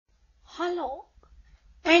Hello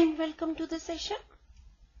and welcome to the session.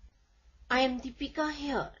 I am Deepika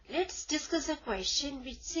here. Let's discuss a question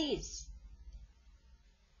which says,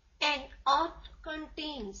 an earth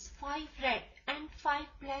contains 5 red and 5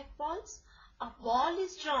 black balls. A ball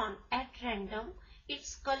is drawn at random.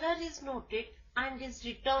 Its color is noted and is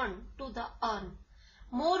returned to the urn.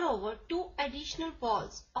 Moreover, 2 additional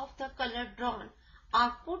balls of the color drawn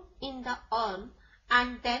are put in the urn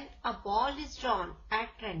and then a ball is drawn at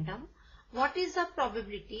random. What is the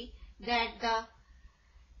probability that the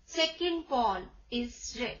second ball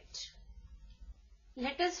is red?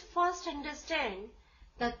 Let us first understand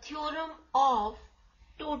the theorem of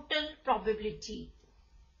total probability.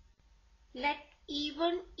 Let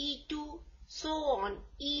E1, E2, so on,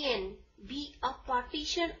 En be a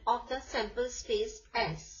partition of the sample space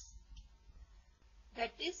S.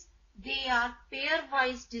 That is, they are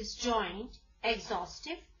pairwise disjoint,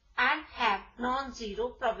 exhaustive, and have non-zero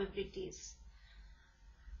probabilities.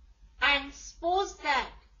 And suppose that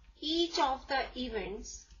each of the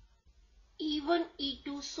events E1,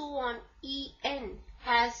 E2, so on, En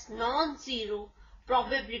has non-zero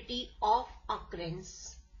probability of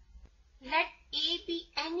occurrence. Let A be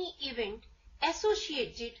any event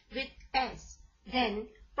associated with S. Then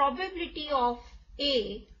probability of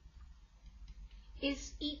A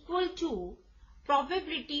is equal to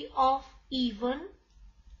probability of E1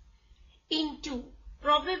 into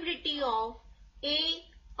probability of A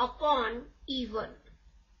upon E1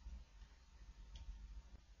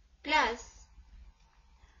 plus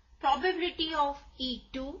probability of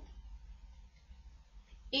E2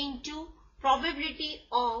 into probability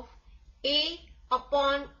of A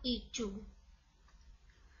upon E2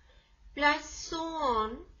 plus so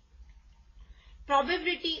on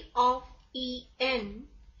probability of En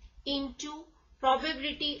into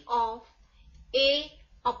probability of A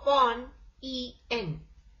upon En.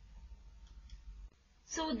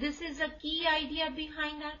 So this is a key idea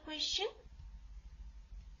behind our question.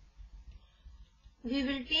 We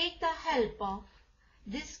will take the help of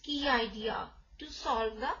this key idea to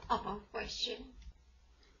solve the above question.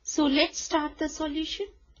 So let's start the solution.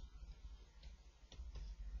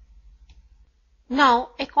 Now,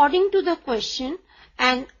 according to the question,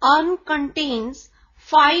 an urn contains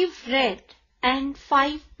 5 red and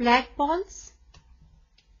 5 black balls.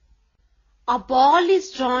 A ball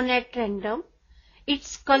is drawn at random.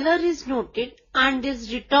 Its color is noted and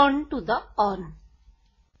is returned to the urn.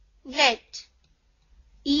 Let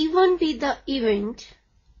E1 be the event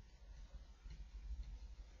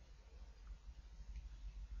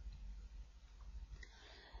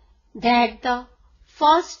that the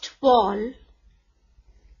first ball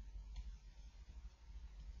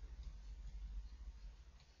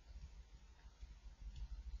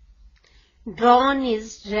drawn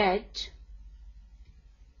is red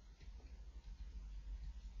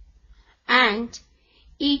and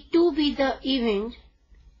E2 be the event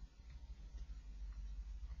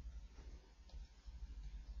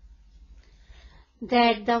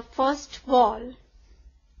that the first ball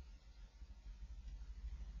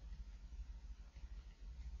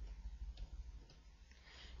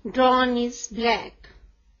drawn is black.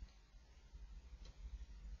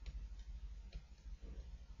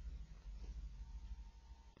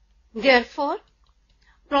 Therefore,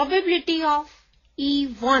 probability of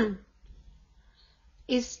E1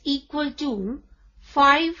 is equal to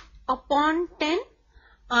 5 upon 10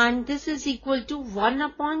 and this is equal to 1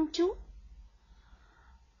 upon 2.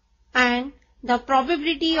 And the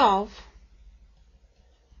probability of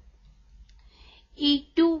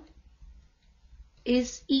E2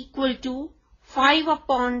 is equal to 5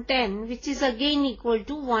 upon 10, which is again equal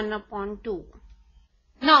to 1 upon 2.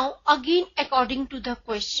 Now, again according to the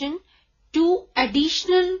question, 2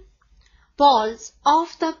 additional balls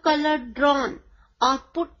of the color drawn are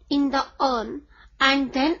put in the urn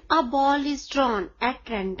and then a ball is drawn at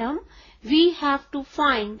random. We have to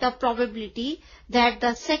find the probability that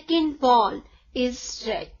the second ball is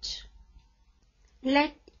red.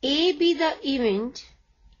 Let A be the event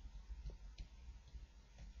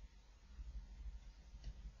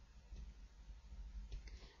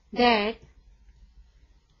that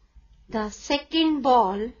the second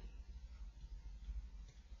ball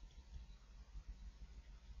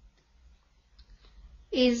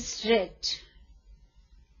is red.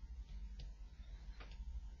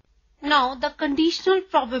 Now the conditional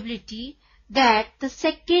probability that the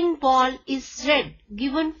second ball is red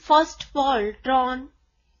given first ball drawn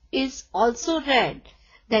is also red,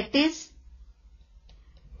 that is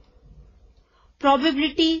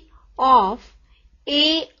probability of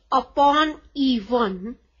A upon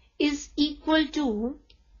E1 is equal to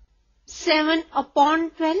 7 upon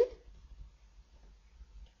 12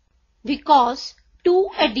 because two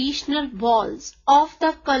additional balls of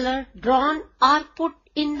the color drawn are put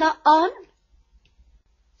in the urn.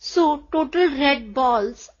 So total red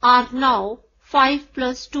balls are now 5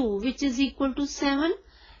 plus 2, which is equal to 7.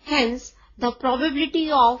 Hence, the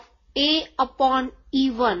probability of A upon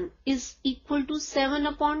E1 is equal to 7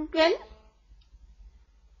 upon 12.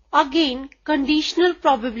 Again, conditional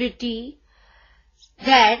probability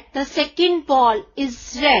that the second ball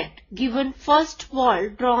is red given first ball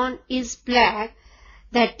drawn is black,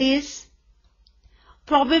 that is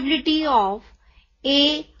probability of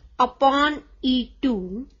A upon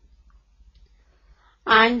E2,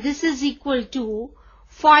 and this is equal to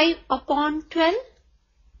 5 upon 12,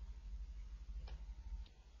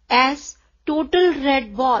 as total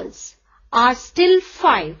red balls are still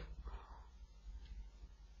 5.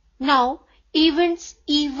 Now events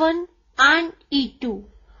E1 and E2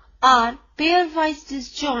 are pairwise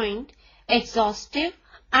disjoint, exhaustive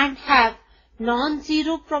and have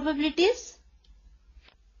non-zero probabilities.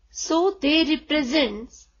 So they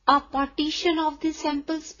represent a partition of the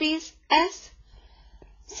sample space S.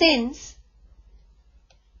 Since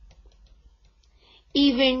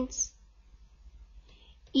events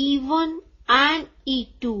E1 and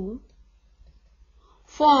E2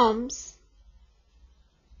 forms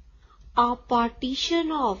a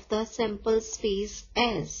partition of the sample space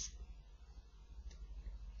S.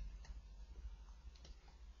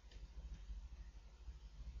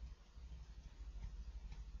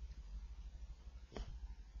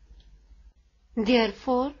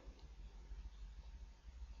 Therefore,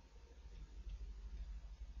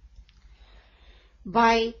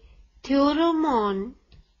 by theorem on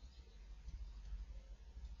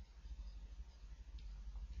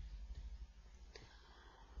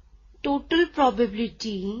total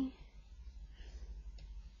probability,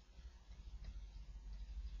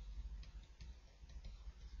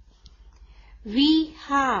 we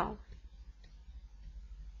have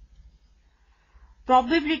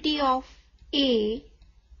probability of A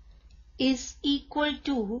is equal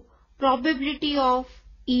to probability of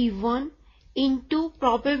E1 into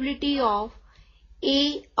probability of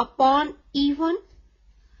A upon E1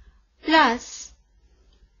 plus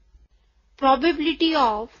probability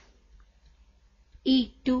of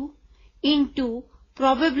E2 into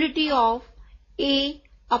probability of A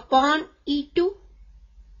upon E2.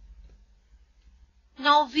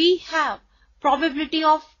 Now we have probability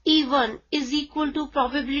of E1 is equal to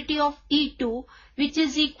probability of E2, which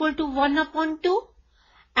is equal to 1 upon 2,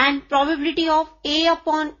 and probability of A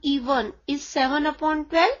upon E1 is 7 upon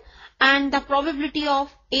 12, and the probability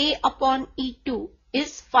of A upon E2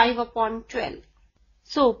 is 5 upon 12.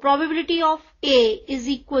 So probability of A is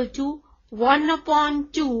equal to 1 upon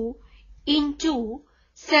 2 into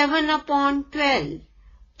 7 upon 12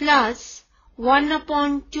 plus 1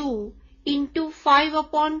 upon 2 into 5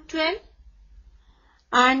 upon 12,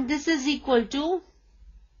 and this is equal to,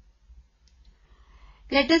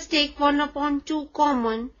 let us take 1 upon 2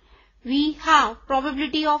 common. We have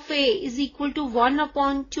probability of A is equal to 1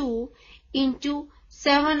 upon 2 into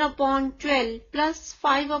 7 upon 12 plus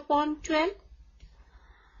 5 upon 12,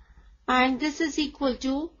 and this is equal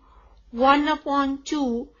to 1 upon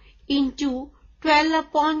 2 into 12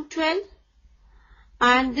 upon 12,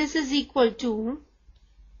 and this is equal to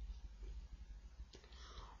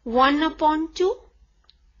 1 upon 2.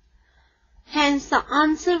 Hence, the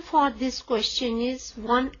answer for this question is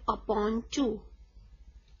 1 upon 2.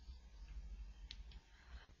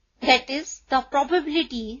 That is, the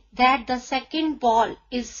probability that the second ball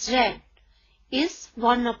is red is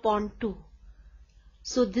 1 upon 2.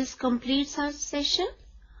 So this completes our session.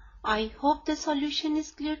 I hope the solution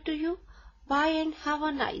is clear to you. Bye and have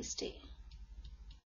a nice day.